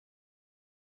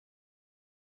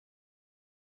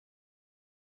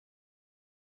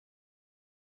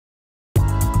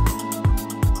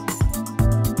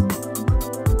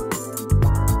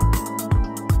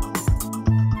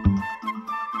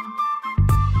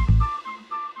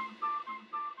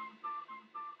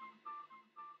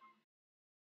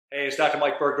It's Dr.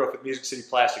 Mike Bergdorf with Music City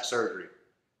Plastic Surgery.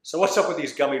 So what's up with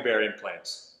these gummy bear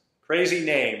implants? Crazy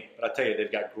name, but I'll tell you,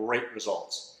 they've got great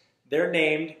results. They're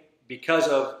named because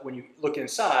of, when you look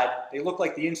inside, they look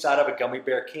like the inside of a gummy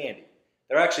bear candy.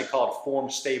 They're actually called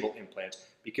form-stable implants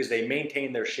because they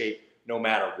maintain their shape no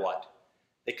matter what.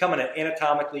 They come in an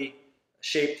anatomically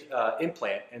shaped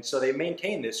implant, and so they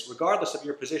maintain this regardless of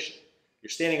your position. You're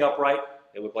standing upright,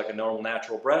 they look like a normal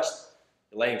natural breast.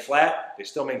 You're laying flat, they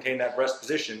still maintain that breast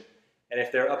position. And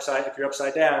if you're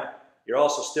upside down, you're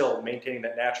also still maintaining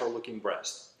that natural looking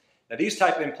breast. Now these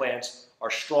type of implants are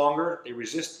stronger. They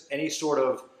resist any sort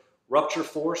of rupture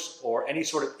force or any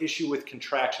sort of issue with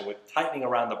contraction, with tightening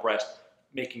around the breast,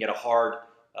 making it a hard,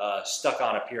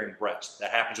 stuck-on appearing breast.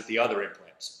 That happens with the other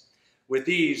implants. With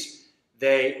these,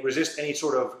 they resist any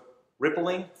sort of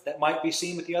rippling that might be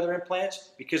seen with the other implants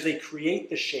because they create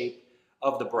the shape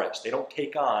of the breast. They don't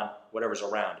take on whatever's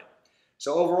around it.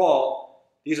 So overall,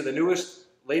 these are the newest,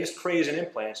 latest craze in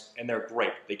implants, and they're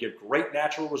great. They give great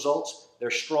natural results, they're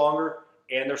stronger,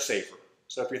 and they're safer.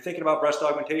 So if you're thinking about breast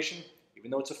augmentation, even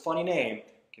though it's a funny name,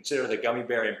 consider the gummy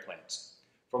bear implants.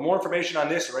 For more information on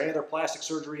this or any other plastic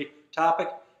surgery topic,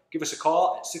 give us a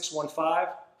call at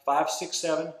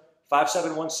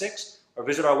 615-567-5716 or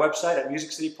visit our website at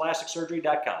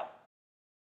musiccityplasticsurgery.com.